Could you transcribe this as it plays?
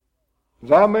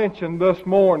As I mentioned this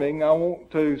morning, I want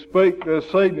to speak this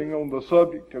evening on the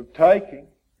subject of taking.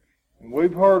 And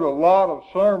we've heard a lot of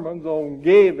sermons on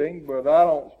giving, but I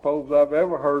don't suppose I've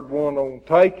ever heard one on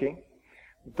taking.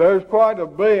 But there's quite a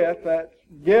bit that's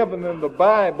given in the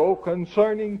Bible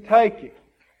concerning taking.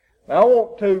 Now, I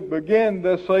want to begin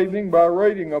this evening by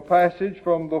reading a passage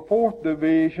from the 4th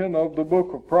division of the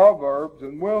book of Proverbs,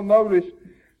 and we'll notice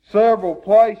several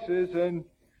places in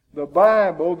the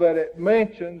Bible that it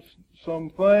mentions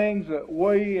some things that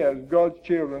we as God's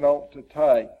children ought to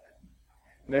take.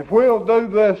 And if we'll do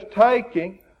this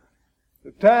taking,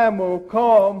 the time will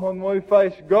come when we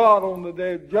face God on the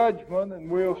day of judgment and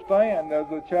we'll stand as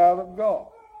a child of God.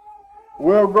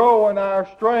 We'll grow in our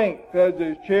strength as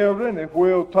His children if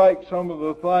we'll take some of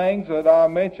the things that I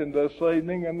mentioned this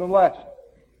evening in the lesson.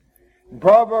 In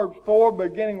Proverbs 4,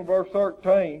 beginning of verse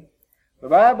 13, the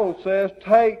Bible says,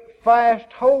 "Take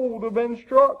fast hold of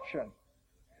instruction.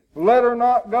 Let her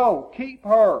not go. Keep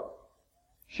her.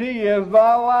 She is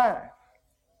thy life.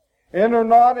 Enter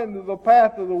not into the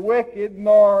path of the wicked,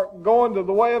 nor go into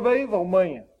the way of evil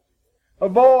men.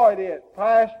 Avoid it,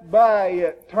 pass by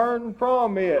it, turn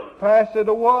from it, pass it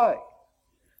away.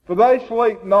 For they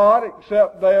sleep not,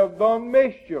 except they have done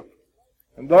mischief,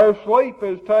 and their sleep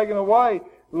is taken away,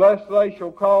 lest they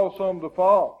shall cause some to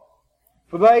fall.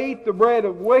 For they eat the bread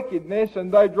of wickedness,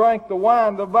 and they drink the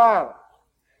wine of violence.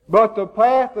 But the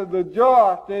path of the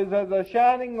just is as a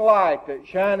shining light that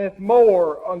shineth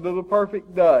more unto the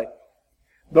perfect day.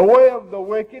 The way of the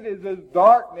wicked is as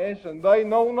darkness, and they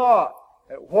know not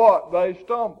at what they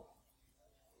stumble.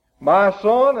 My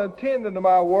son, attend unto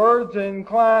my words, and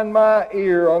incline my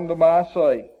ear unto my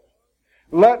saying.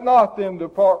 Let not them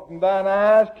depart from thine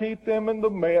eyes, keep them in the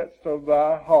midst of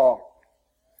thy heart.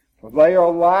 For they are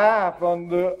life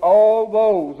unto all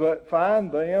those that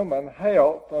find them, and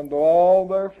health unto all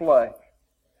their flesh.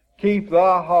 Keep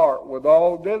thy heart with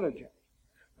all diligence,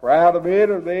 for out of it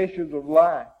are the issues of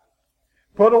life.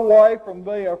 Put away from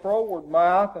thee a froward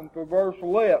mouth, and perverse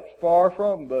lips far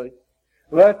from thee.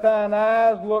 Let thine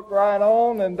eyes look right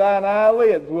on, and thine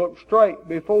eyelids look straight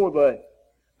before thee.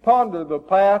 Ponder the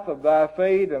path of thy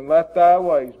feet, and let thy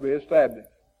ways be established.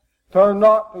 Turn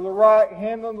not to the right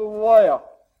hand and to the left.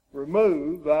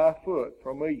 Remove thy foot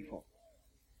from evil."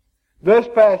 This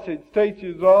passage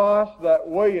teaches us that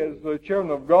we as the children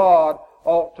of God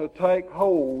ought to take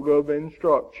hold of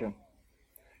instruction.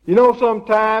 You know,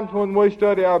 sometimes when we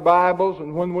study our Bibles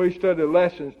and when we study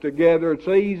lessons together, it's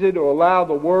easy to allow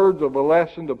the words of a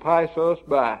lesson to pass us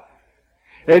by.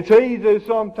 It's easy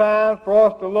sometimes for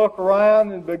us to look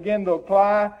around and begin to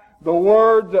apply the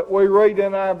words that we read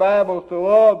in our Bibles to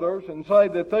others and say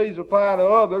that these apply to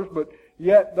others, but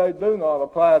yet they do not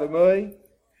apply to me.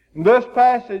 And this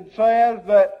passage says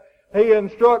that He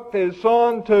instructs His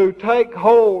Son to take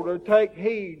hold or take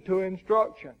heed to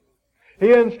instruction.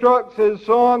 He instructs His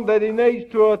Son that He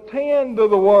needs to attend to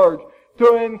the words,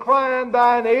 to incline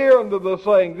thine ear unto the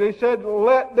sayings. He said,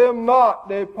 let them not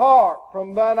depart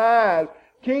from thine eyes.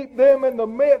 Keep them in the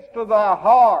midst of thy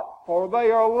heart, for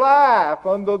they are life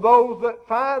unto those that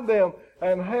find them,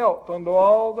 and health unto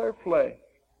all their flesh.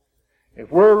 If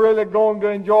we're really going to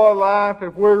enjoy life,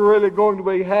 if we're really going to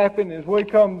be happy, and as we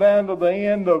come down to the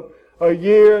end of a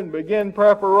year and begin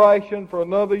preparation for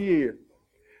another year,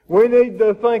 we need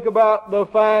to think about the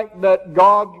fact that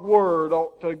God's Word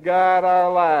ought to guide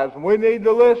our lives. And we need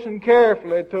to listen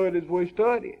carefully to it as we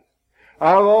study it.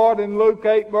 Our Lord in Luke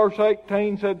 8 verse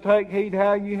 18 said, "Take heed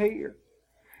how you hear."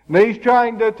 And He's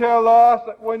trying to tell us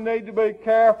that we need to be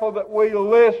careful that we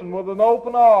listen with an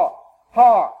open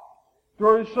heart, to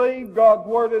receive God's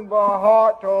Word into our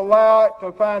heart, to allow it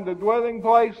to find a dwelling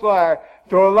place there,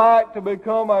 to allow it to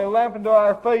become a lamp unto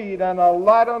our feet and a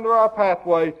light unto our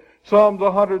pathway. Psalms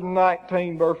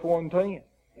 119 verse 110.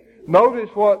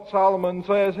 Notice what Solomon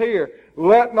says here.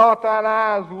 Let not thine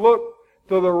eyes look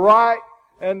to the right,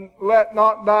 and let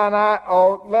thine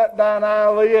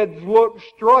eyelids look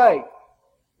straight.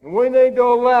 And we need to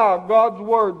allow God's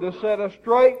Word to set a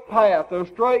straight path, a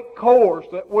straight course,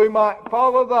 that we might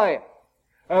follow that,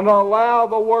 and allow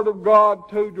the Word of God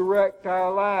to direct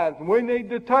our lives. And we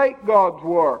need to take God's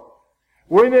Word.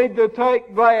 We need to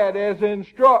take that as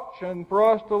instruction for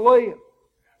us to live,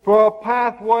 for a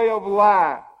pathway of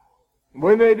life.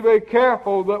 We need to be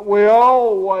careful that we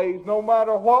always, no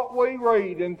matter what we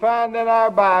read and find in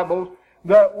our Bibles,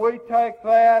 that we take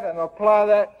that and apply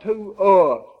that to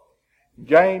us.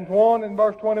 James 1 and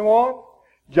verse 21,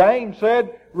 James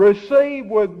said, "Receive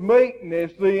with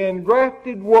meekness the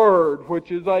engrafted word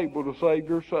which is able to save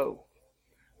your soul."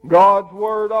 God's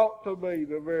Word ought to be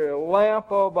the very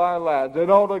lamp of our lives. It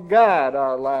ought to guide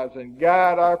our lives and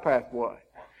guide our pathway.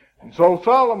 And so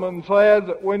Solomon says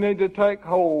that we need to take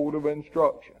hold of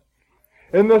instruction.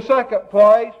 In the second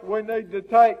place, we need to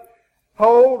take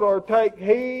hold or take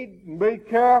heed and be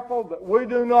careful that we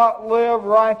do not live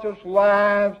righteous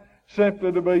lives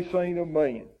simply to be seen of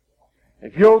men.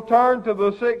 If you'll turn to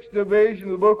the 6th division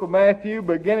of the book of Matthew,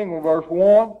 beginning with verse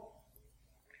 1,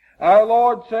 our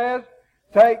Lord says,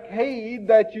 take heed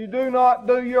that you do not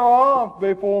do your alms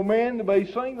before men to be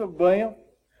seen of them.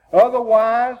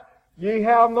 Otherwise, ye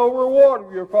have no reward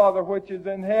of your Father which is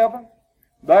in heaven.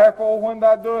 Therefore, when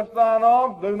thou doest thine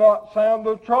alms, do not sound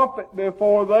the trumpet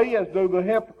before thee, as do the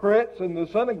hypocrites in the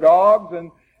synagogues and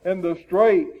in the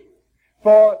streets.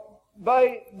 For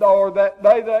they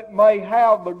that may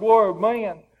have the glory of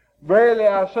men, verily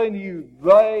I say to you,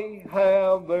 they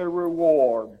have their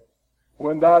reward.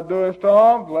 When thou doest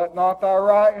alms, let not thy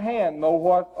right hand know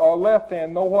what, or left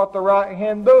hand know what the right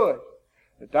hand doeth,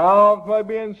 that thy alms may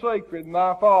be in secret, and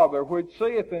thy Father which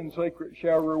seeth in secret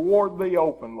shall reward thee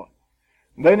openly.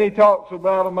 And then he talks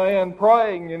about a man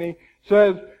praying, and he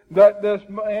says that this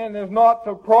man is not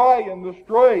to pray in the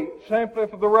street simply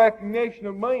for the recognition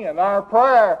of men. Our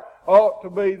prayer ought to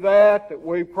be that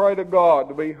we pray to God,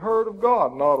 to be heard of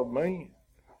God, not of men.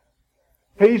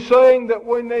 He's saying that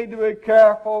we need to be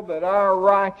careful that our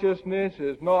righteousness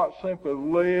is not simply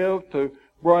lived to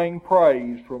bring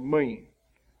praise from men.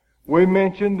 We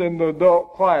mentioned in the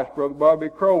adult class, Brother Bobby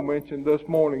Crow mentioned this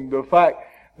morning, the fact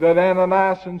that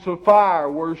Ananias and Sapphira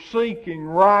were seeking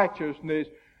righteousness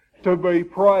to be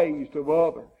praised of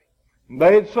others. And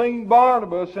they had seen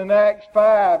Barnabas in Acts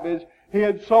 5 as he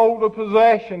had sold a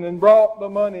possession and brought the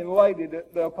money and laid it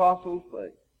at the apostles'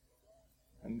 feet.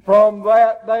 And from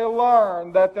that they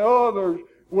learned that the others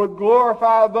would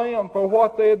glorify them for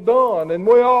what they had done. And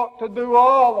we ought to do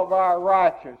all of our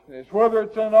righteousness, whether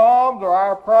it's in alms or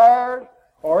our prayers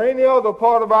or any other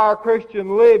part of our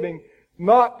Christian living,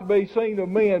 not to be seen of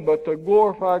men, but to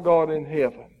glorify God in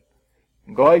heaven.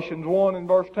 In Galatians 1 and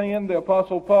verse 10, the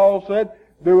Apostle Paul said,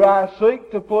 do I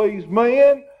seek to please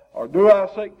men, or do I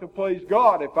seek to please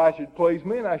God? If I should please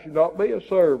men, I should not be a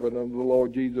servant of the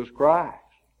Lord Jesus Christ.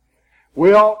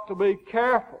 We ought to be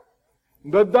careful.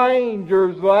 The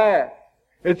danger's there.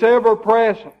 It's ever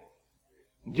present.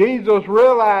 Jesus,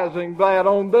 realizing that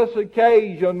on this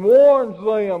occasion, warns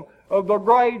them of the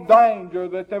great danger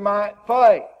that they might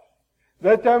face,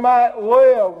 that they might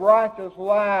live righteous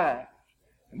lives,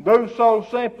 and do so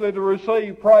simply to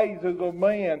receive praises of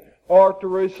men or to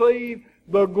receive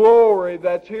the glory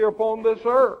that's here upon this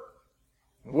earth.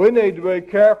 We need to be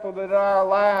careful that our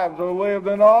lives are lived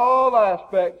in all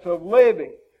aspects of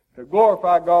living to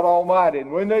glorify God Almighty.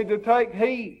 And we need to take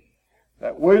heed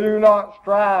that we do not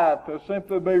strive to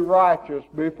simply be righteous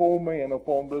before men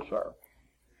upon this earth.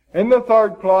 In the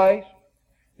third place,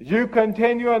 as you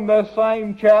continue in this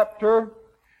same chapter,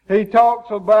 he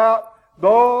talks about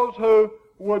those who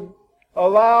would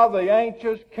allow the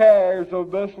anxious cares of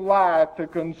this life to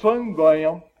consume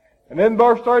them. And in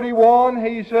verse 31,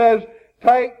 he says,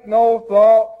 take no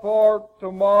thought for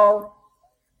tomorrow,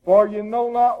 for you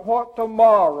know not what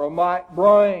tomorrow might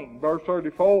bring. Verse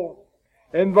 34.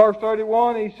 In verse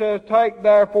 31, he says, take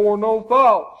therefore no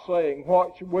thought, saying,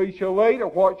 what we shall eat, or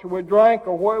what shall we drink,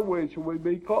 or wherewith shall we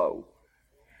be clothed.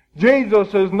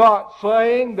 Jesus is not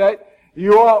saying that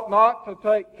you ought not to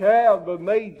take care of the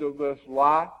needs of this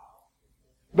life.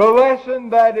 The lesson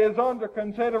that is under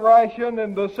consideration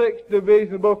in the 6th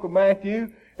division of the book of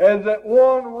Matthew is that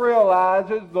one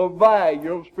realizes the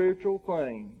value of spiritual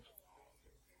things.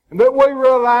 And that we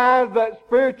realize that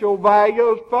spiritual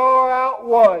values far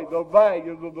outweigh the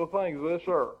values of the things of this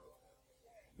earth.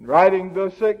 In writing the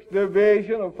 6th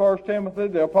division of 1 Timothy,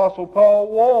 the Apostle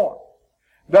Paul warned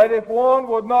that if one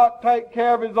would not take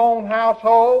care of his own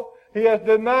household, he has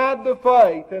denied the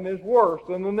faith and is worse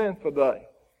than an infidel.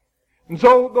 And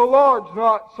so the Lord's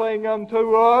not saying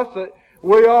unto us that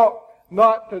we ought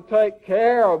not to take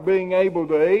care of being able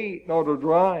to eat nor to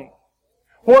drink.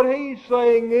 What He's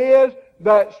saying is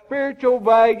that spiritual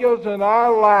values in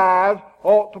our lives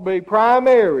ought to be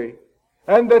primary,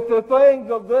 and that the things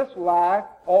of this life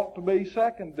ought to be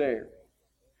secondary.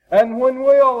 And when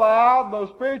we allow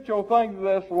the spiritual things of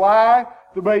this life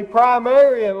to be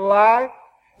primary in life,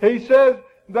 He says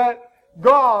that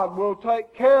God will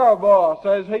take care of us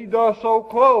as He does so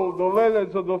clothe the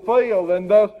lilies of the field and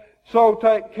does so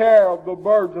take care of the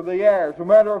birds of the air. As a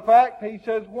matter of fact, He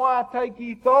says, why take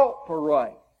ye thought for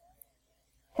rain?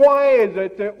 Why is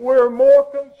it that we're more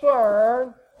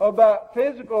concerned about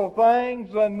physical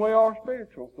things than we are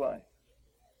spiritual things?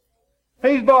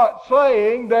 He's not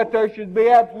saying that there should be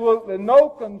absolutely no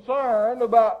concern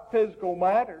about physical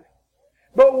matters.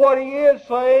 But what he is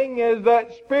saying is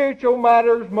that spiritual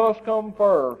matters must come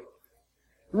first.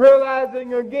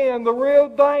 Realizing again the real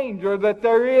danger that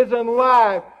there is in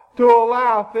life to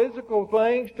allow physical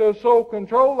things to so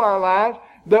control our lives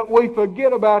that we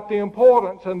forget about the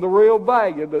importance and the real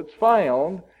value that's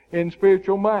found in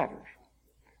spiritual matters.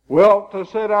 We ought to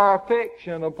set our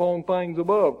affection upon things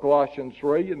above, Colossians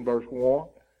 3 and verse 1,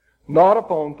 not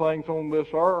upon things on this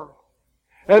earth.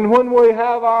 And when we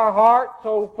have our heart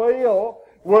so filled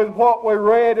with what we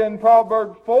read in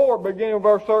Proverbs 4, beginning of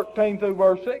verse 13 through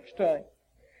verse 16,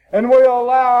 and we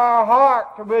allow our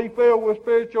heart to be filled with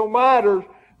spiritual matters,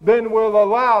 then we'll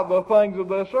allow the things of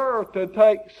this earth to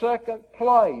take second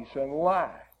place in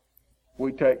life.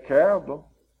 We take care of them,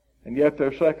 and yet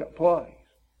they're second place.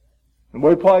 And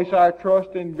we place our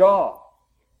trust in God.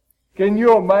 Can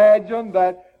you imagine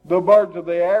that the birds of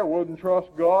the air wouldn't trust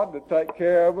God to take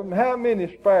care of them? How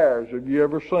many sparrows have you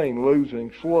ever seen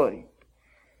losing sleep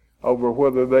over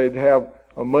whether they'd have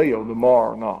a meal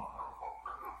tomorrow or not?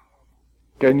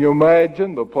 Can you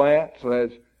imagine the plants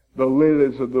as the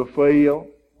lilies of the field?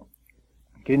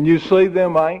 Can you see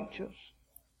them anxious?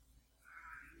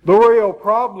 The real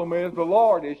problem is the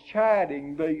Lord is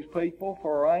chiding these people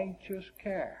for anxious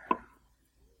care.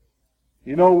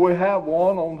 You know, we have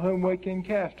one on whom we can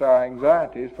cast our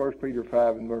anxieties, 1 Peter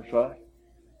 5 and verse 8.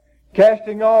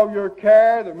 Casting all your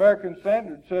care, the American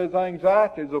Standard says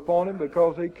anxiety is upon him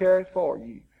because he cares for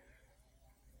you.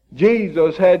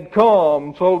 Jesus had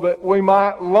come so that we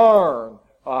might learn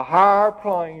a higher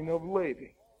plane of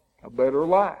living, a better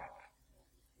life.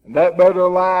 And that better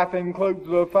life includes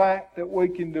the fact that we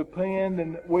can depend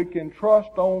and that we can trust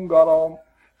God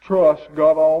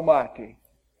Almighty,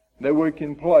 that we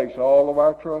can place all of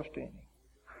our trust in Him.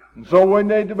 And so we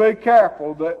need to be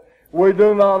careful that we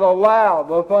do not allow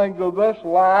the things of this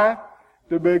life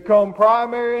to become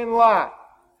primary in life,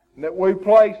 and that we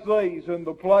place these in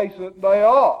the place that they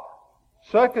are,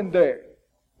 secondary.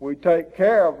 We take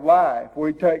care of life.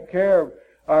 We take care of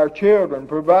our children,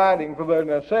 providing for their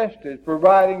necessities,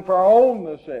 providing for our own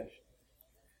necessities.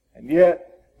 And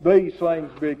yet, these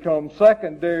things become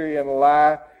secondary in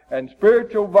life, and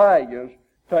spiritual values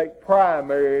take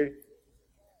primary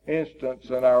instance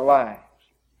in our lives.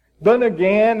 Then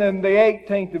again, in the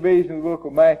 18th division of the book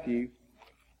of Matthew,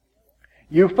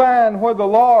 you find where the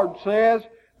Lord says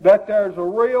that there's a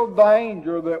real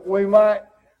danger that we might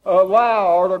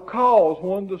allow or to cause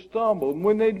one to stumble. And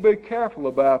we need to be careful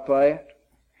about that.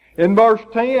 In verse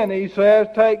 10, he says,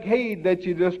 "Take heed that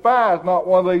you despise not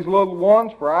one of these little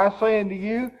ones, for I say unto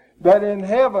you that in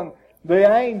heaven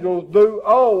the angels do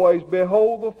always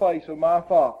behold the face of my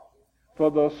Father.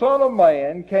 For the Son of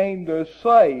Man came to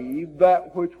save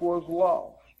that which was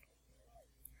lost."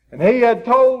 And he had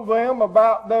told them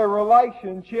about their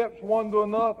relationships one to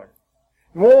another.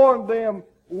 Warned them,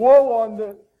 woe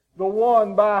unto the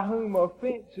one by whom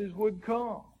offenses would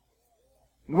come.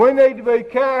 And we need to be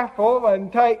careful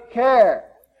and take care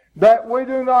that we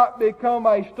do not become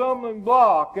a stumbling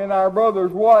block in our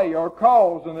brother's way or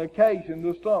cause an occasion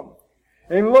to stumble.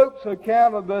 In Luke's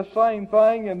account of this same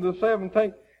thing in the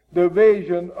 17th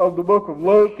division of the book of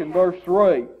Luke in verse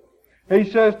 3, he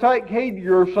says, "Take heed to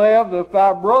yourselves, if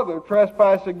thy brother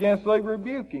trespass against thee,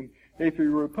 rebuke him. If he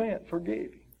repent,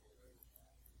 forgive him."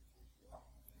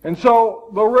 And so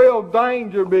the real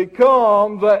danger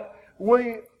becomes that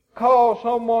we cause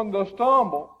someone to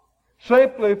stumble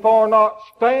simply for not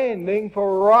standing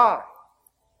for right.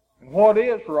 And what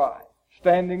is right?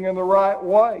 Standing in the right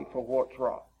way for what's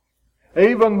right.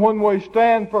 Even when we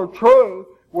stand for truth,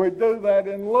 we do that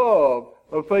in love.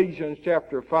 Ephesians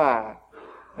chapter 5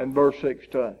 and verse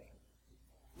 16.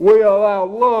 We allow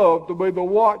love to be the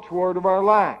watchword of our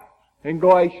life. In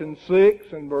Galatians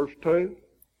 6 and verse 2,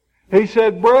 he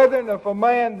said, "Brethren, if a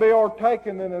man be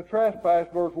o'ertaken in a trespass,"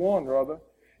 verse 1 rather,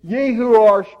 "ye who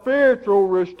are spiritual,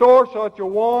 restore such a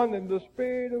one in the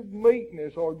spirit of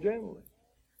meekness or gentleness,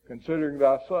 considering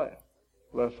thyself,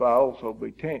 lest thou also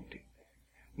be tempted."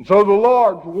 And so the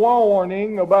Lord's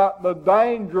warning about the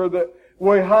danger that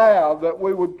we have that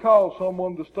we would cause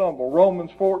someone to stumble.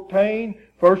 Romans 14,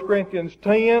 1 Corinthians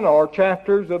 10 are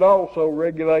chapters that also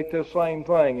regulate this same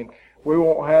thing. And we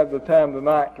won't have the time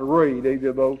tonight to read either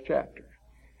of those chapters.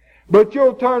 But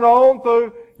you'll turn on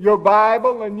through your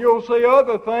Bible and you'll see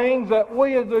other things that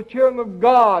we as the children of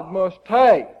God must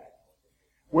take.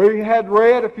 We had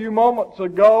read a few moments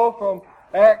ago from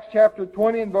Acts chapter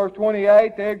 20 and verse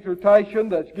 28, the exhortation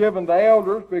that's given to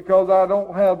elders, because I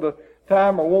don't have the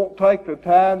time or won't take the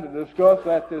time to discuss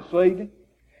that this evening.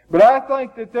 But I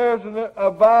think that there's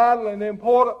a vital and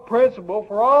important principle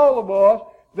for all of us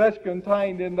that's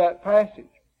contained in that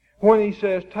passage. When he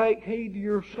says, "Take heed to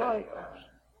yourselves."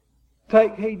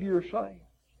 take heed to yourselves.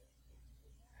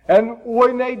 And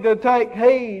we need to take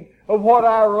heed of what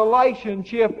our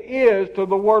relationship is to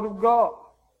the Word of God.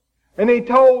 And he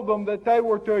told them that they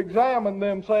were to examine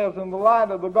themselves in the light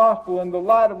of the gospel, in the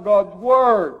light of God's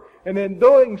Word. And in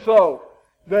doing so,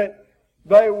 that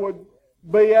they would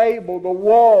be able to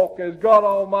walk as God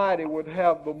Almighty would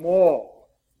have them walk.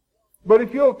 But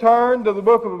if you'll turn to the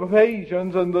book of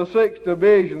Ephesians and the 6th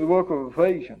division of the book of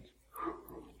Ephesians,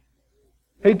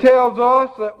 he tells us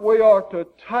that we are to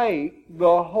take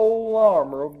the whole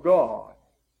armor of God.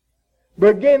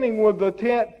 Beginning with the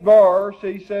 10th verse,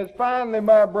 he says, "Finally,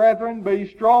 my brethren, be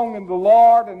strong in the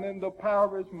Lord and in the power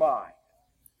of His might.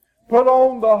 Put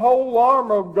on the whole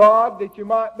armor of God that you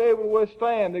might be able to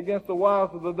withstand against the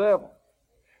wiles of the devil.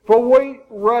 For we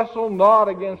wrestle not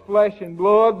against flesh and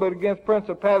blood, but against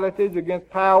principalities, against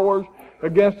powers,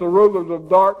 against the rulers of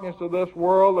darkness of this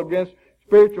world, against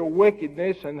spiritual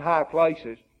wickedness in high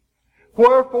places.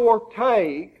 Wherefore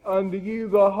take unto you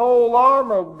the whole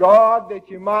armor of God, that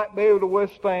you might be able to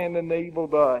withstand in the evil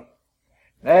day.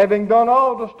 And having done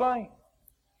all to stand,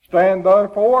 stand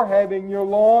therefore, having your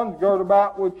loins girt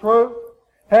about with truth,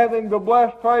 having the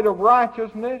breastplate of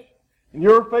righteousness, and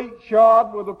your feet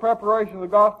shod with the preparation of the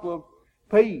gospel of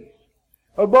peace.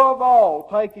 Above all,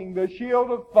 taking the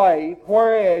shield of faith,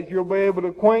 whereas you'll be able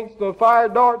to quench the fire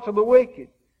darts of the wicked,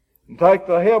 and take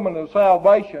the helmet of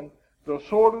salvation, the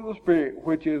sword of the Spirit,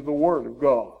 which is the Word of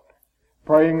God.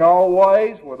 Praying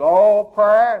always with all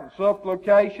prayer and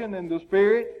supplication in the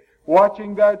Spirit,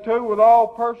 watching thereto with all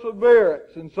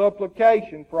perseverance and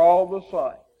supplication for all the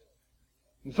saints."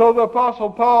 And so the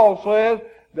Apostle Paul says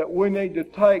that we need to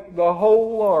take the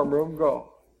whole armor of God.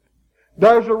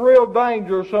 There's a real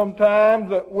danger sometimes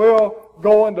that we'll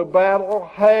go into battle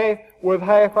with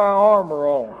half our armor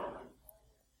on.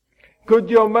 Could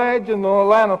you imagine the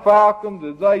Atlanta Falcons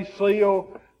as they seal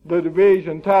the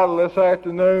division title this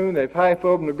afternoon? If half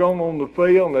of them had gone on the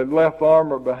field and they'd left the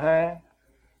armor behind.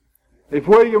 If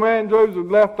William Andrews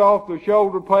had left off the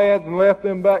shoulder pads and left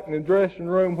them back in the dressing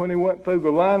room when he went through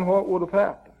the line, what would have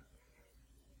happened?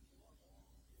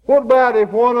 What about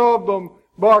if one of them,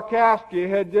 Barkowski,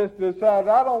 had just decided,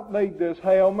 I don't need this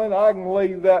helmet, I can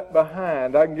leave that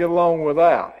behind, I can get along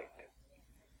without it?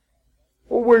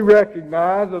 Well, we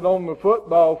recognize that on the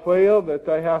football field that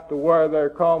they have to wear their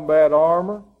combat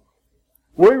armor.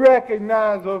 We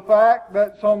recognize the fact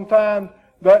that sometimes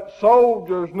that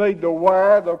soldiers need to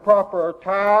wear the proper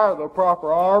attire, the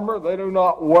proper armor. They do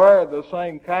not wear the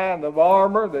same kind of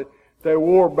armor that they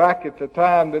wore back at the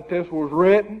time that this was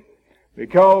written,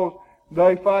 because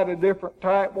they fight a different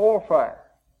type warfare.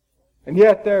 And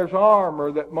yet there's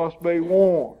armor that must be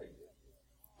worn.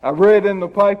 I've read in the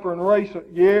paper in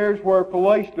recent years where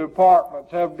police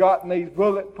departments have gotten these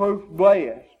bulletproof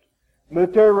vests,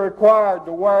 that they're required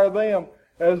to wear them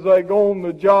as they go on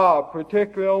the job,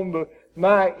 particularly on the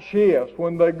night shifts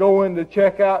when they go in to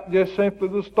check out just simply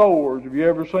the stores. Have you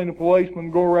ever seen a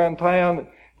policeman go around town and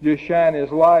just shine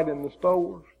his light in the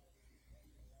stores?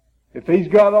 If he's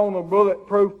got on a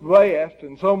bulletproof vest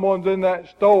and someone's in that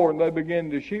store and they begin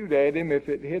to shoot at him, if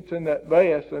it hits in that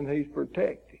vest, then he's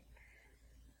protected.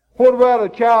 What about a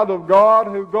child of God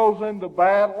who goes into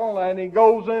battle and he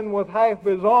goes in with half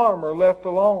his armor left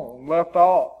alone, left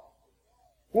off?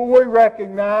 Well, we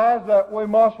recognize that we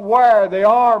must wear the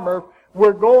armor if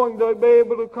we're going to be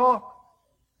able to conquer.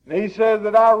 And he says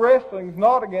that our wrestling's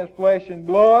not against flesh and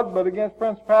blood, but against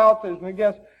principalities and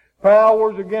against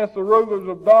powers, against the rulers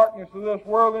of darkness of this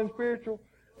world, and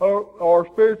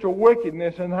spiritual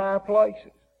wickedness in high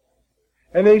places.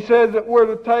 And he says that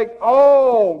we're to take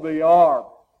all the armor,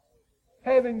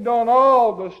 having done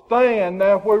all to stand.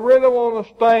 Now, if we really want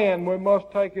to stand, we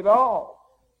must take it all.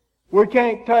 We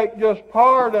can't take just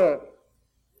part of it.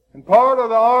 And part of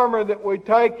the armor that we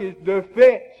take is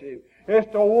defensive.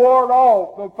 It's to ward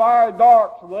off the fire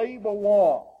darts of the evil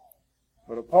one.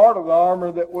 But a part of the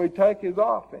armor that we take is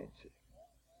offensive.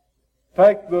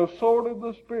 Take the sword of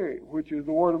the Spirit, which is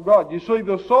the Word of God. You see,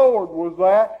 the sword was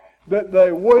that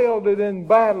they wielded in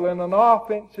battle in an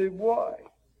offensive way.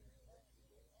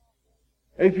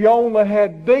 If you only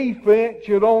had defense,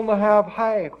 you'd only have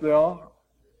half the armor.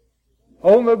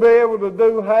 Only be able to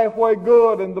do halfway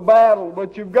good in the battle,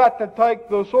 but you've got to take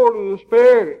the sword of the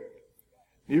Spirit.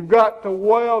 You've got to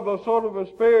wield the sword of the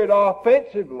Spirit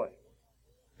offensively.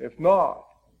 If not,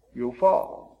 you'll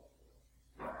fall.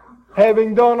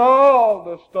 Having done all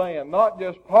to stand, not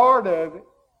just part of it.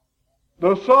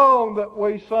 The song that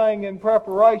we sang in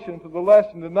preparation for the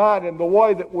lesson tonight and the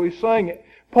way that we sing it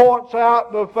points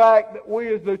out the fact that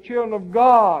we as the children of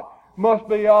God must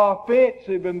be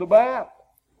offensive in the battle.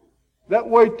 That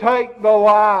we take the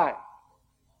light.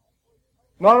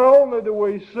 Not only do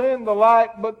we send the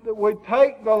light, but that we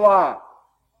take the light.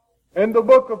 In the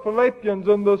book of Philippians,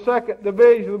 in the second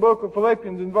division of the book of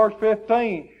Philippians, in verse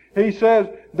 15, he says,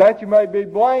 that you may be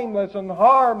blameless and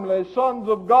harmless, sons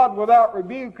of God without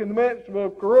rebuke in the midst of a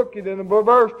crooked and a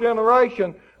perverse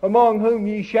generation, among whom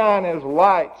ye shine as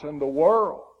lights in the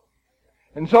world.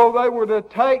 And so they were to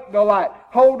take the light,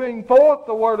 holding forth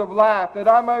the word of life, that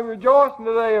I may rejoice in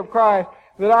the day of Christ,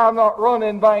 that I have not run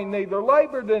in vain, neither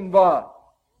labored in vain.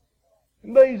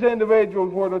 And these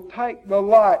individuals were to take the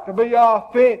light, to be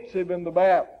offensive in the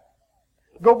battle.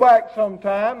 Go back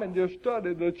sometime and just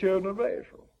study the children of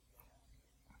Israel.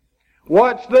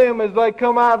 Watch them as they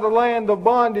come out of the land of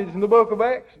bondage in the book of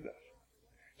Exodus.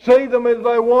 See them as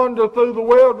they wander through the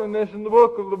wilderness in the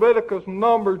book of Leviticus,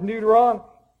 Numbers, and Deuteronomy.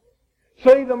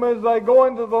 See them as they go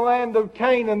into the land of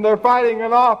Canaan. They're fighting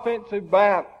an offensive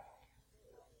battle.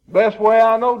 Best way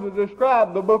I know to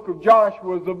describe the book of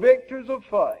Joshua is the victors of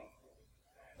faith.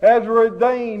 As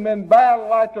redeemed in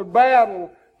battle after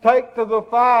battle, take to the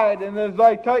fight, and as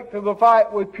they take to the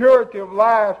fight with purity of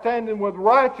life, standing with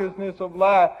righteousness of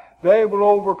life, they're able to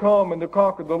overcome and to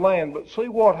conquer the land. But see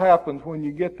what happens when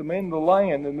you get them in the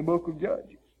land in the book of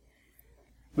Judges.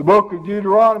 The book of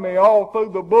Deuteronomy, all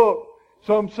through the book,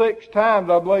 some 6 times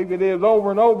I believe it is,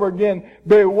 over and over again,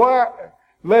 beware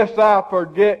lest I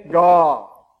forget God.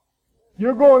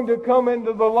 You're going to come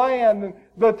into the land, and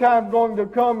the time's going to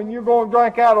come, and you're going to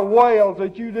drink out of wells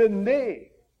that you didn't dig.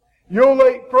 You'll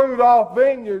eat fruit off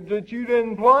vineyards that you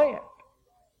didn't plant.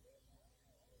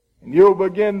 And you'll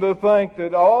begin to think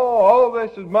that, all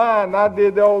this is mine. I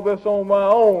did all this on my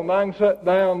own. I can sit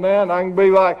down now, and I can be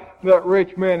like that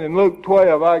rich man in Luke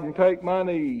 12. I can take mine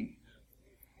ease.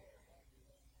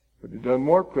 But it doesn't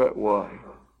work that way.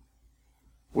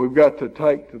 We've got to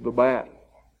take to the battle.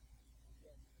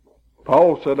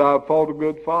 Paul said, I've fought a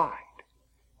good fight.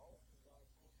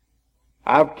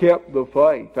 I've kept the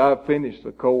faith. I've finished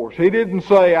the course. He didn't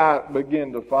say I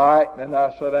begin to fight and then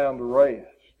I sat down to rest.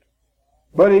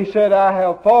 But he said, I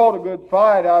have fought a good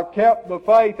fight. I've kept the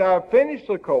faith. I've finished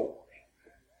the course.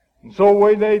 And so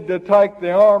we need to take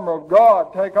the armor of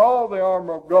God, take all the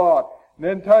armor of God, and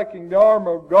then taking the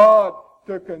armor of God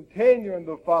to continue in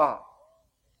the fight,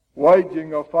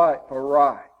 waging a fight for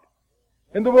right.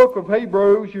 In the book of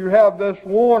Hebrews, you have this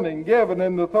warning given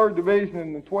in the 3rd division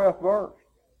in the 12th verse.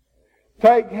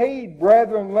 Take heed,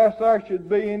 brethren, lest there should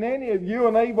be in any of you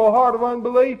an evil heart of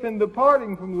unbelief in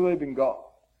departing from the living God.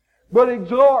 But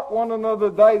exhort one another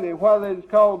daily, while it is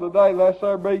called today, lest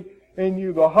there be in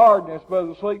you the hardness by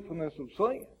the deceitfulness of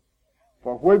sin.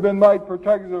 For we've been made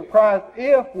partakers of Christ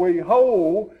if we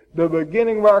hold the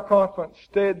beginning of our confidence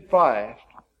steadfast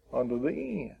unto the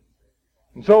end.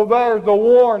 And so there's the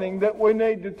warning that we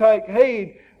need to take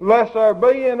heed, lest there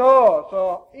be in us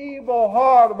an evil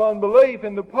heart of unbelief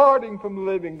in departing from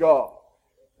the living God.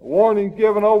 The warning's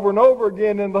given over and over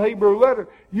again in the Hebrew letter.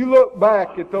 You look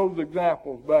back at those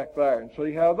examples back there and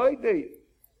see how they did.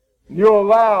 You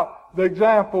allow the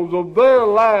examples of their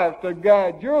lives to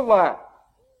guide your life.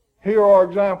 Here are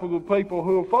examples of people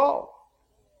who have fallen.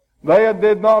 They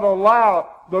did not allow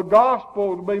the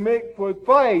gospel to be mixed with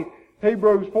faith.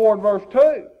 Hebrews 4 and verse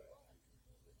 2.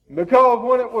 Because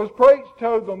when it was preached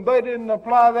to them, they didn't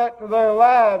apply that to their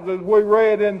lives, as we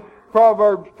read in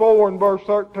Proverbs 4 and verse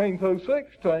 13 through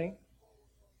 16.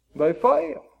 They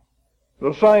failed.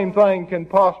 The same thing can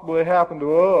possibly happen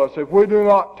to us if we do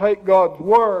not take God's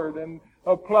Word and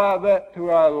apply that to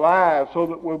our lives so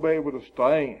that we'll be able to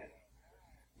stand.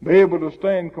 Be able to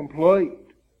stand complete.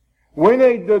 We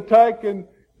need to take in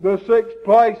the 6th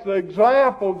place the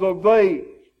examples of these,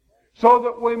 so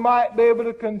that we might be able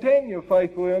to continue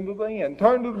faithfully unto the end.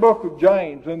 Turn to the book of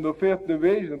James, in the 5th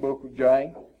division of the book of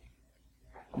James.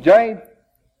 James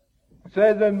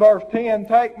says in verse 10,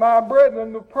 take my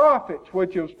brethren the prophets,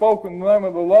 which have spoken in the name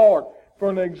of the Lord, for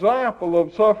an example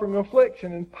of suffering,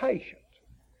 affliction, and patience.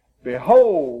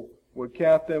 Behold, we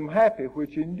count them happy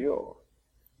which endure.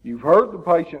 You've heard the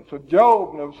patience of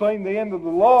Job, and have seen the end of the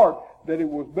Lord, that it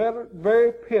was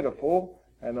very pitiful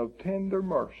and of tender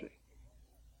mercy.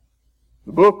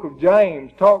 The book of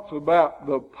James talks about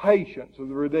the patience of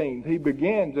the redeemed. He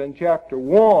begins in chapter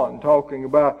 1 talking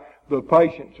about the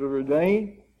patience of the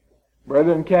redeemed.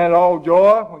 Brethren, count it all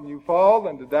joy when you fall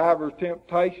into divers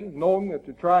temptations, knowing that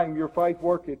the trying of your faith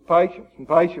worketh patience, and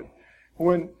patience,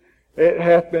 when it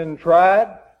hath been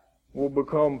tried, will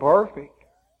become perfect.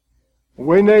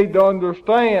 We need to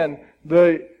understand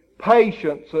the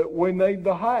patience that we need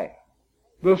to have.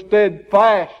 The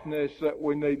steadfastness that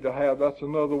we need to have. That's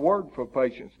another word for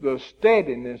patience. The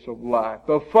steadiness of life.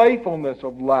 The faithfulness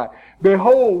of life.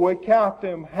 Behold, we count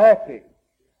them happy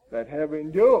that have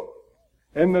endured.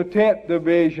 in the 10th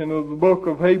division of the book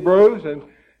of Hebrews, and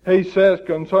he says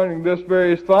concerning this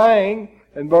very thing,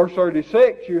 in verse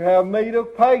 36, you have need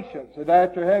of patience, that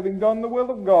after having done the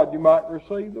will of God, you might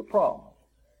receive the promise.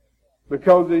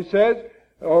 Because he says,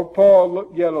 for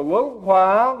yet a little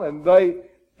while, and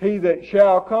he that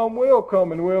shall come will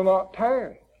come and will not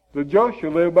tarry. The just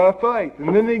shall live by faith.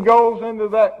 And then he goes into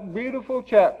that beautiful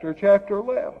chapter, chapter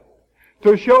 11,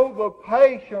 to show the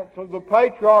patience of the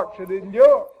patriarchs that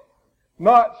endure,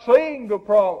 not seeing the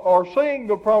promise, or seeing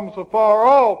the promise afar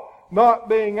off, not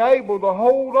being able to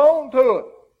hold on to it.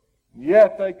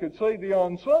 Yet they could see the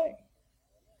unseen.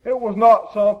 It was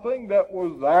not something that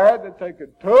was there that they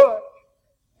could touch,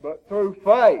 but through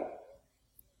faith,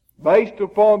 based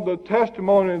upon the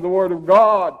testimony of the Word of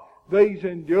God, these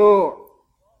endure.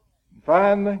 And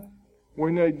finally,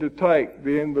 we need to take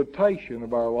the invitation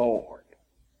of our Lord.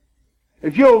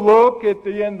 If you'll look at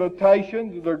the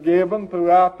invitations that are given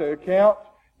throughout the accounts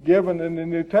given in the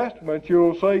New Testament,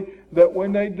 you'll see that we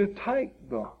need to take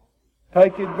them,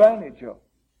 take advantage of them.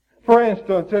 For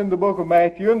instance, in the book of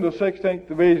Matthew, in the 16th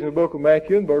division of the book of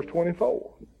Matthew, in verse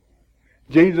 24,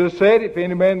 Jesus said, if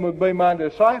any man would be my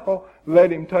disciple,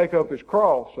 let him take up his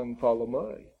cross and follow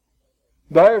me.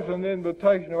 There's an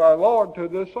invitation of our Lord to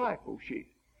discipleship.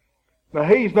 Now,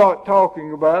 he's not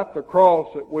talking about the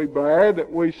cross that we bear,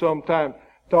 that we sometimes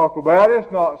talk about.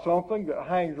 It's not something that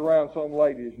hangs around some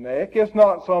lady's neck. It's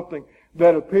not something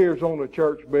that appears on a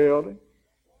church building.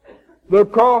 The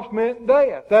cross meant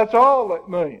death. That's all it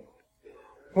meant.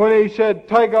 When he said,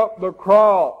 take up the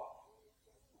cross,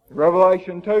 in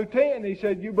Revelation 2:10, he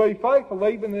said, you be faithful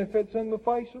even if it's in the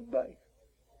face of death.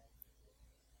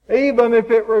 Even if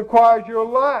it requires your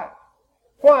life.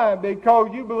 Why? Because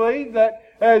you believe that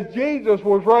as Jesus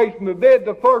was raised from the dead,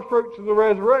 the first fruits of the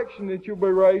resurrection, that you'll be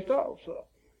raised also.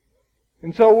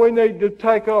 And so we need to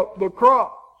take up the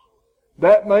cross.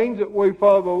 That means that we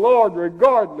follow the Lord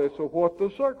regardless of what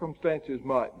the circumstances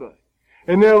might be.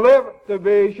 In the 11th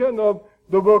division of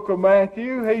the book of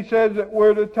Matthew, he says that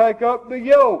we're to take up the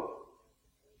yoke.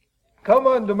 Come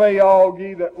unto me, all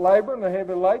ye that labor and are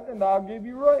heavy laden, and I'll give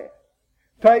you rest.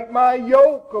 Take my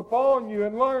yoke upon you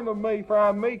and learn of me, for I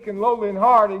am meek and lowly in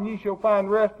heart, and ye shall find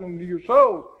rest unto your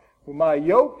souls. For my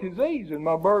yoke is easy and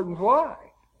my burden's light.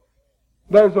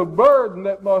 There's a burden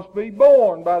that must be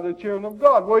borne by the children of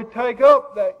God. We take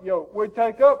up that yoke. We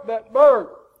take up that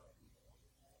burden.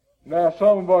 Now,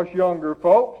 some of us younger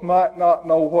folks might not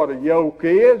know what a yoke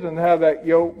is and how that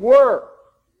yoke works.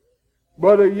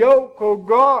 But a yoke of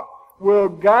God will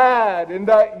guide, and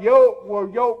that yoke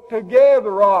will yoke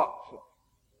together oxen.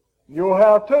 You'll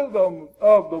have two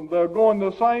of them. They're going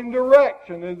the same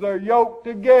direction as they're yoked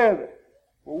together.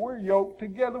 Well, we're yoked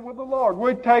together with the Lord.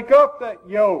 We take up that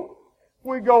yoke.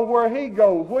 We go where He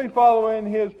goes. We follow in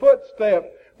His footsteps.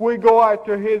 We go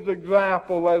after His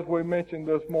example, as we mentioned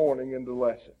this morning in the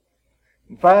lesson.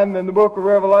 And finally, in the book of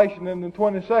Revelation, in the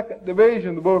 22nd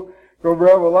division, the book of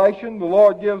Revelation, the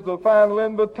Lord gives the final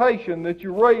invitation that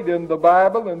you read in the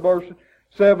Bible in verse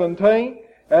 17.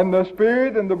 And the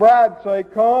Spirit and the bride say,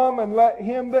 come, and let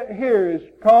him that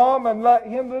heareth come, and let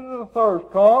him that is athirst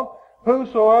come.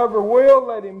 Whosoever will,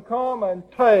 let him come and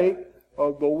take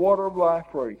of the water of life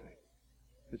freely.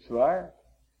 It's there.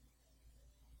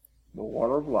 The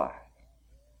water of life.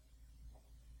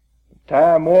 The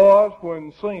time was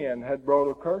when sin had brought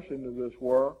a curse into this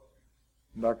world,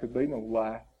 and there could be no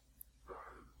life.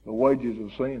 The wages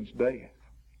of sin is death.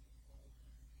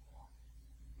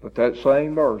 But that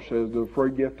same verse says the free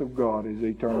gift of God is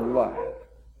eternal life.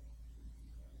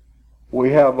 We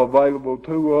have available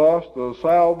to us the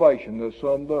salvation that's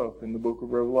summed up in the book of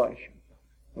Revelation.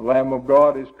 The Lamb of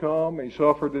God is come. He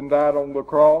suffered and died on the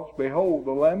cross. Behold,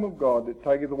 the Lamb of God that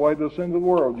taketh away the sins of the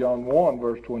world. John 1,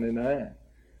 verse 29.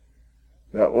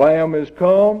 That Lamb is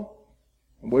come,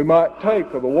 and we might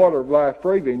take of the water of life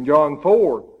freely. In John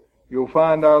 4, you'll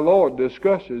find our Lord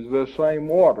discusses this same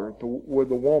water with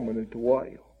the woman at the well.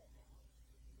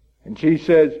 And she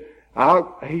says,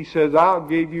 He says, I'll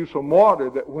give you some water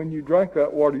that when you drink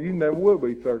that water, you never will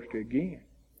be thirsty again.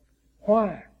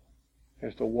 Why?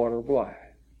 It's the water of life.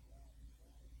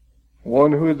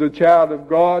 One who is a child of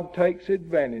God takes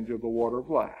advantage of the water of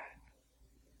life.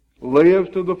 Lives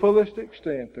to the fullest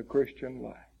extent the Christian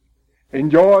life.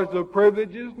 Enjoys the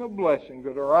privileges and the blessings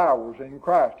that are ours in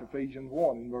Christ, Ephesians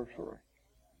 1 and verse 3.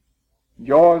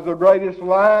 Enjoys the greatest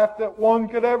life that one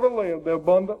could ever live, the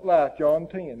abundant life, John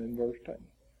 10 and verse 10.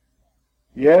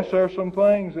 Yes, there are some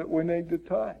things that we need to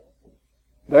take.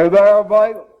 They're there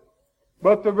available.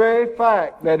 But the very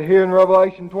fact that here in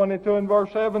Revelation 22 and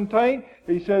verse 17,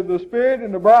 he said, the Spirit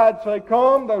and the bride say,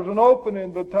 come, there's an open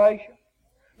invitation.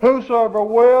 Whosoever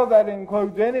will, that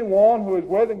includes anyone who is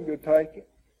willing to take it,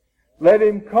 let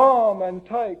him come and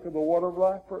take of the water of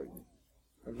life freely.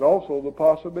 There's also the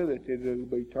possibility that it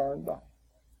will be turned down.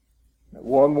 That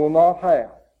one will not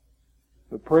have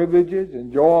the privileges,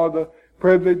 enjoy the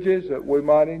privileges that we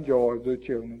might enjoy as the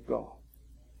children of God.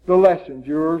 The lessons,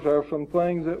 yours, are some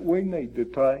things that we need to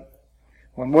take.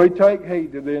 When we take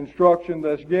heed to the instruction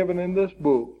that's given in this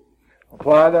book,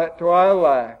 apply that to our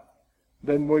life,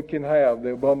 then we can have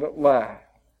the abundant life,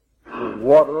 the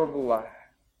water of life.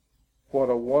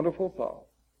 What a wonderful thought.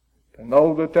 To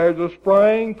know that there's a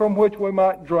spring from which we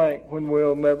might drink when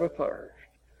we'll never thirst.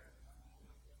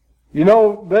 You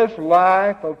know, this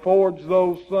life affords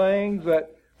those things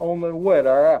that only whet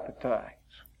our appetites.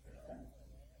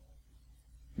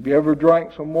 Have you ever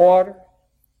drank some water?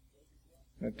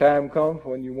 And the time comes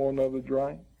when you want another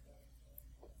drink?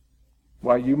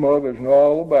 Why, you mothers know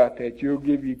all about that. You'll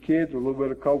give your kids a little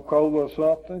bit of Coca-Cola or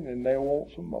something, and they'll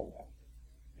want some more.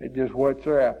 It just whets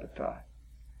their appetite.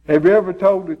 Have you ever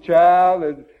told a child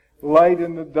that late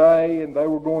in the day and they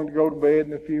were going to go to bed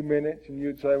in a few minutes, and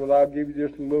you'd say, well, I'll give you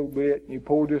just a little bit, and you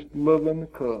pour just a little in the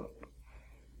cup.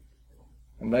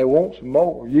 And they want some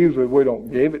more. Usually we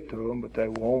don't give it to them, but they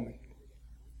want it.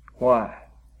 Why?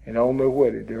 It only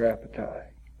whetted their appetite.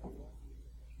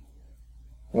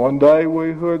 One day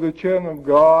we heard the children of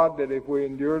God that if we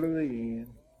endure to the end,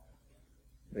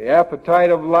 the appetite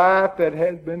of life that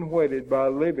has been whetted by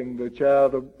living as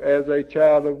a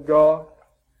child of God,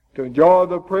 to enjoy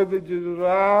the privileges of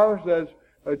ours as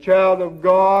a child of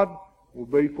God, will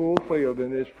be fulfilled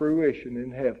in its fruition in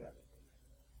heaven.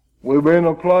 We'll be in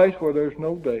a place where there's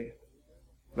no death.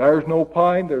 There's no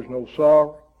pain, there's no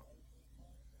sorrow.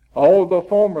 All the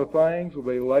former things will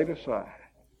be laid aside.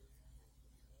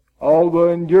 All the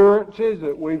endurances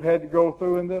that we've had to go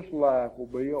through in this life will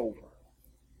be over.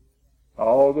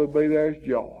 All that'll be there is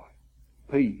joy,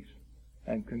 peace,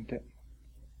 and contentment.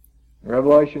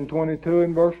 Revelation 22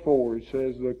 and verse 4, it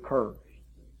says the curse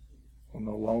will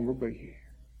no longer be here.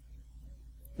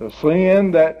 The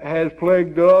sin that has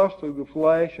plagued us through the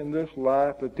flesh in this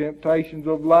life, the temptations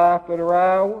of life that are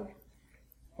ours,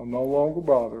 will no longer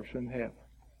bother us in heaven.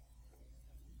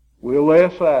 We'll lay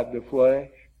aside the flesh.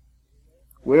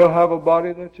 We'll have a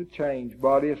body that's a changed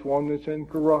body. It's one that's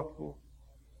incorruptible,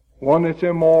 one that's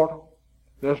immortal.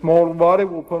 This mortal body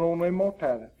will put on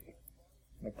immortality.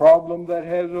 The problem that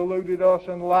has eluded us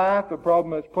in life, the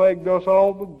problem that's plagued us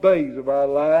all the days of our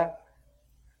life,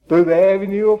 through the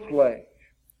avenue of flesh,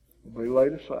 will be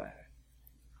laid aside.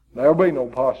 There'll be no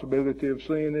possibility of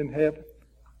sin in heaven,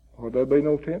 or there'll be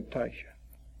no temptation.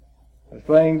 The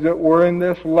things that were in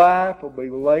this life will be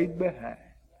laid behind.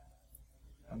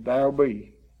 And there'll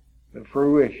be the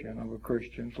fruition of a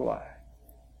Christian's life.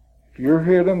 If you're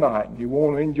here tonight and you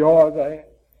want to enjoy that,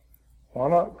 why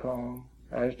not come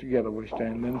as together we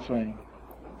stand and sing?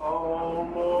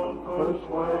 Almost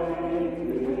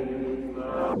persuaded.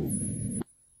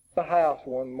 The house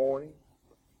one morning,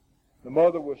 the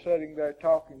mother was sitting there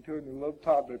talking to her, and the little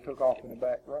toddler took off in the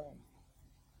back room.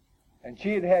 And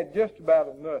she had had just about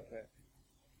enough of it.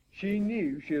 She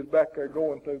knew she was back there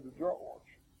going through the drawers.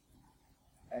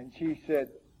 And she said,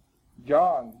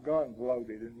 John's gun's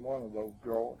loaded in one of those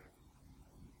drawers.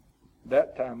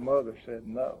 That time Mother said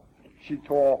no. She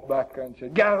tore off back there and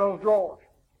said, get out of those drawers.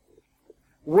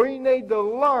 We need to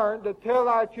learn to tell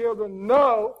our children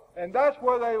no, and that's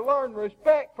where they learn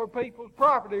respect for people's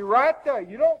property, right there.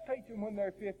 You don't teach them when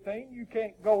they're 15. You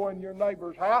can't go in your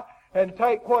neighbor's house and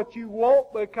take what you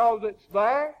want because it's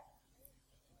there.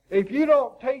 If you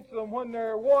don't teach them when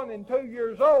they're 1 and 2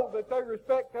 years old that they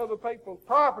respect other people's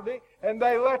property and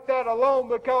they let that alone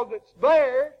because it's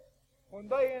theirs, when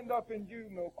they end up in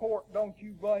juvenile court, don't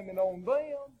you blame it on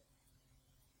them.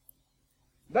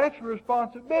 That's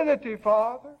responsibility,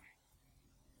 fathers.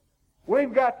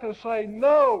 We've got to say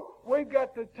no. We've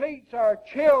got to teach our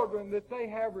children that they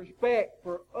have respect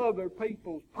for other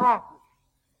people's property.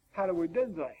 How do we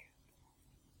do that?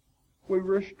 We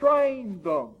restrain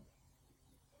them.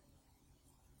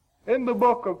 In the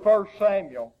book of 1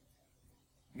 Samuel,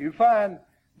 you find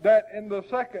that in the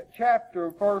 2nd chapter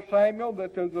of 1 Samuel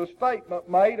that there's a statement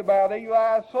made about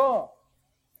Eli's son.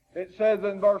 It says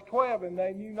in verse 12, and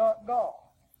they knew not God.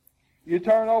 You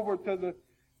turn over to the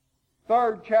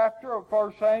 3rd chapter of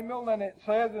 1 Samuel, and it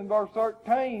says in verse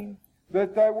 13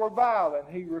 that they were violent.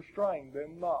 He restrained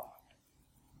them not.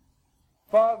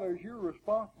 Fathers, you're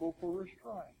responsible for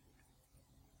restraint.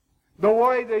 The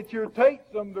way that you teach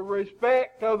them to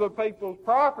respect other people's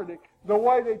property, the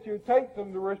way that you teach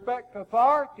them to respect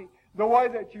authority, the way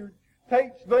that you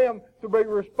teach them to be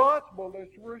responsible is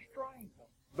to restrain them.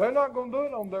 They're not going to do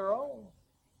it on their own.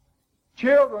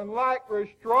 Children like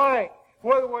restraint.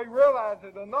 Whether we realize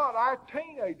it or not, our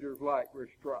teenagers like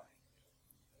restraint.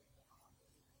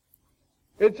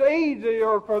 It's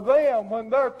easier for them when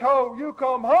they're told you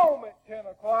come home at 10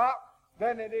 o'clock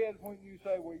than it is when you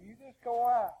say, well, you just go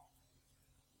out.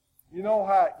 You know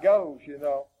how it goes, you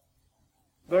know.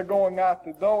 They're going out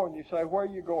the door and you say, where are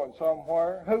you going?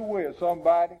 Somewhere. Who with?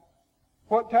 Somebody.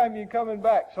 What time you coming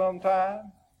back?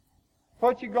 Sometime.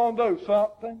 What you going to do?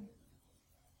 Something.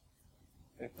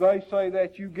 If they say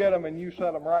that, you get them and you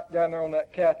set them right down there on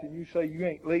that couch and you say you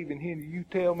ain't leaving here. You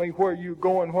tell me where you're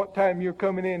going, what time you're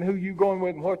coming in, who you going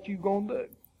with, and what you going to do.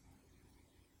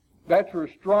 That's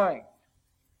restraint.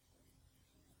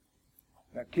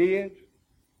 Now, kids,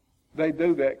 they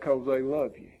do that because they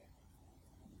love you.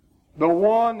 The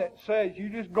one that says, you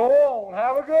just go on,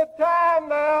 have a good time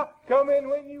now, come in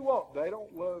when you want. They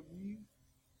don't love you.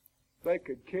 They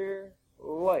could care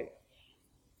less.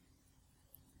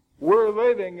 We're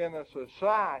living in a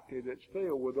society that's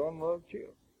filled with unloved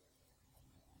children.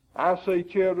 I see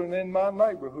children in my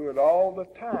neighborhood all the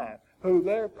time who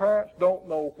their parents don't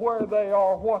know where they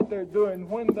are, what they're doing,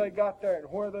 when they got there,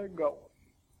 and where they're going.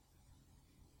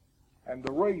 And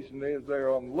the reason is they're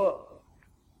unloved.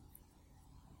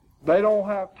 They don't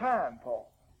have time for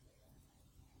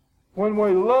it. When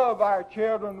we love our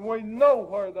children, we know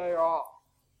where they are.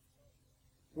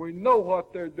 We know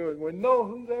what they're doing. We know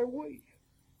who they're with.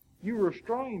 You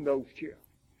restrain those children.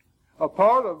 A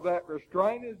part of that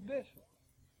restraint is discipline.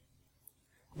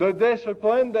 The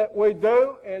discipline that we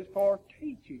do is for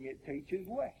teaching. It teaches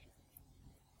lessons.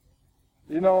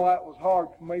 You know, that was hard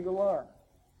for me to learn.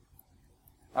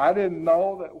 I didn't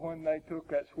know that when they took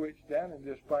that switch down and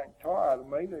just spanked tar out of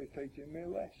me, they were teaching me a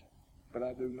lesson. But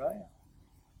I do now.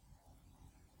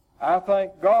 I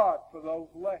thank God for those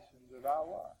lessons that I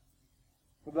learned.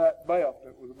 For that belt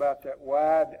that was about that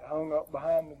wide that hung up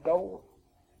behind the door.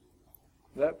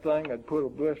 That thing had put a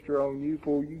blister on you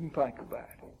before you can think about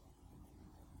it.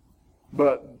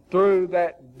 But through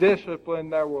that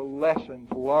discipline, there were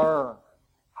lessons learned.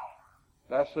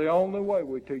 That's the only way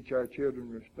we teach our children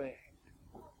respect.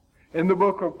 In the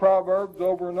book of Proverbs,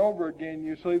 over and over again,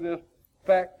 you see this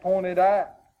fact pointed out.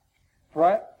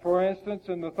 For instance,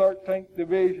 in the 13th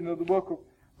division of the book of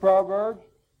Proverbs,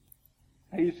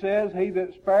 he says, he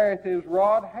that spareth his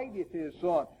rod hateth his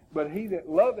son, but he that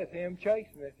loveth him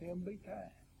chasteneth him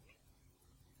betimes.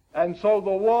 And so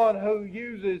the one who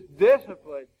uses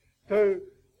discipline, who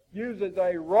uses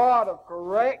a rod of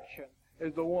correction,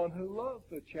 is the one who loves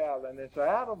the child. And it's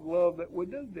out of love that we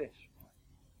do discipline.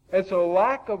 It's a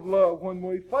lack of love when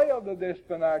we fail to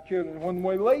discipline our children, when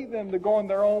we leave them to go in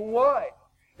their own way.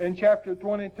 In chapter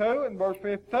 22 and verse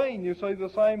 15, you see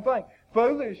the same thing.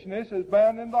 Foolishness is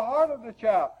bound in the heart of the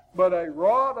child, but a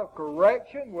rod of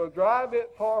correction will drive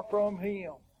it far from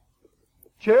him.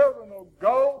 Children will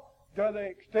go to the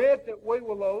extent that we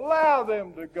will allow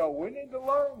them to go. We need to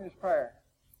learn as parents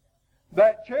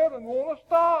that children want to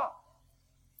stop.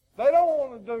 They don't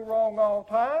want to do wrong all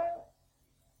the time.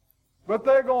 But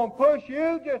they're going to push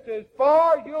you just as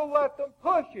far as you'll let them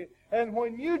push you. And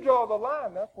when you draw the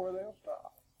line, that's where they'll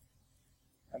stop.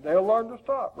 And they'll learn to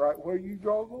stop right where you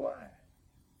draw the line.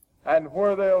 And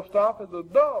where they'll stop as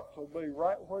adults will be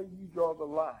right where you draw the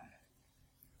line.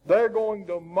 They're going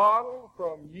to model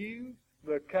from you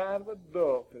the kind of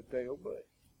adult that they'll be.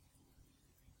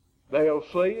 They'll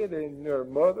see it in their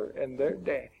mother and their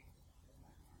daddy.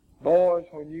 Boys,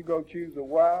 when you go choose a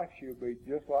wife, she'll be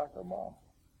just like her mama.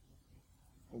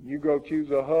 When you go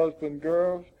choose a husband,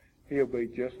 girls, he'll be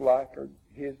just like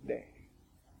his daddy.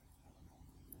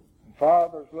 And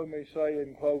fathers, let me say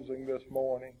in closing this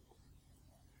morning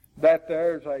that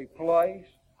there's a place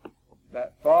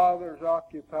that fathers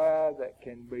occupy that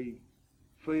can be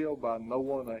filled by no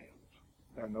one else.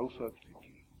 There are no substitutes.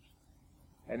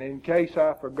 And in case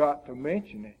I forgot to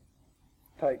mention it,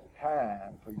 take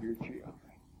time for your children.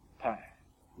 Time.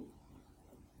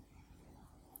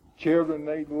 Children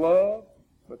need love,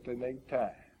 but they need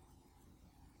time.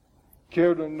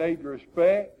 Children need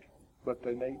respect, but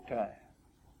they need time.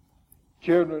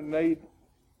 Children need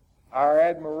our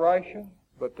admiration,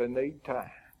 but they need time.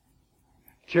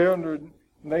 Children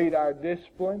need our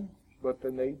discipline, but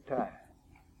they need time.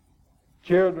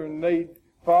 Children need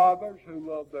fathers who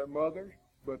love their mothers,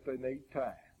 but they need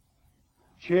time.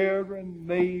 Children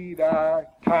need our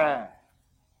time.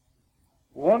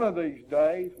 One of these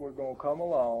days we're going to come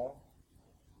along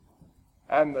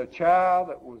and the child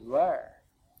that was there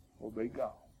will be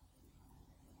gone.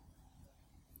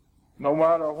 No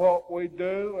matter what we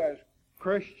do as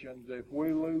Christians, if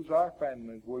we lose our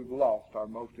families, we've lost our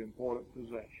most important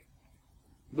possession.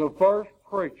 The first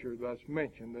preacher that's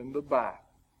mentioned in the Bible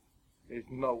is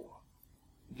Noah.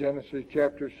 Genesis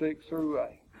chapter 6 through 8.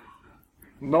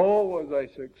 Noah was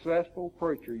a successful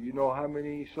preacher. You know how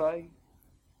many he saved?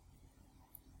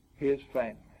 His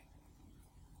family.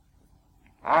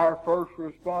 Our first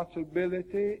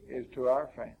responsibility is to our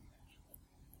families.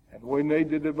 And we need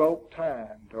to devote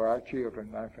time to our children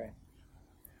and our families.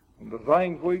 And the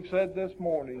things we've said this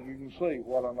morning, you can see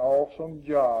what an awesome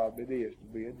job it is to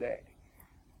be a daddy.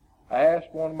 I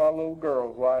asked one of my little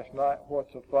girls last night,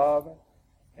 what's a father?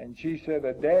 And she said,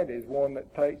 a daddy is one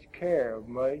that takes care of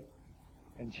me.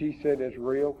 And she said, it's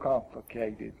real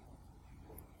complicated.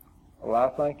 Well, I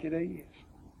think it is.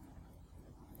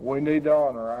 We need to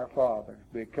honor our fathers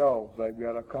because they've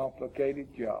got a complicated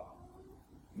job.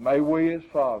 May we as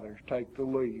fathers take the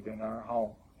lead in our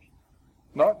homes.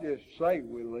 Not just say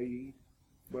we lead,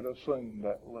 but assume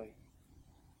that lead.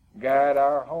 Guide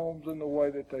our homes in the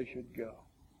way that they should go.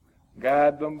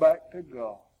 Guide them back to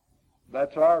God.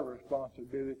 That's our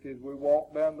responsibility as we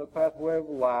walk down the pathway of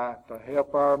life to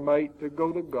help our mate to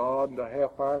go to God and to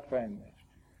help our families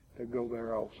to go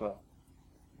there also.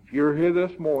 If you're here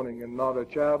this morning and not a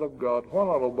child of God, why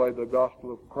not obey the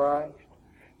gospel of Christ?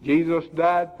 Jesus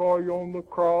died for you on the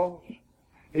cross.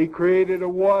 He created a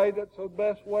way that's the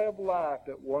best way of life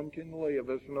that one can live.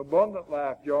 It's an abundant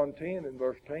life, John 10 and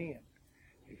verse 10.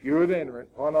 If you would enter it,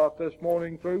 why not this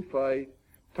morning through faith,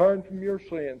 turn from your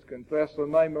sins, confess the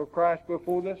name of Christ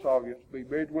before this audience, be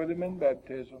buried with him in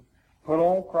baptism, put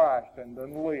on Christ, and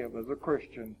then live as a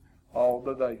Christian all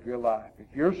the days of your life.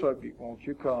 If you're subject, won't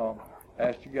you come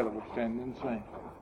as together we stand and sing.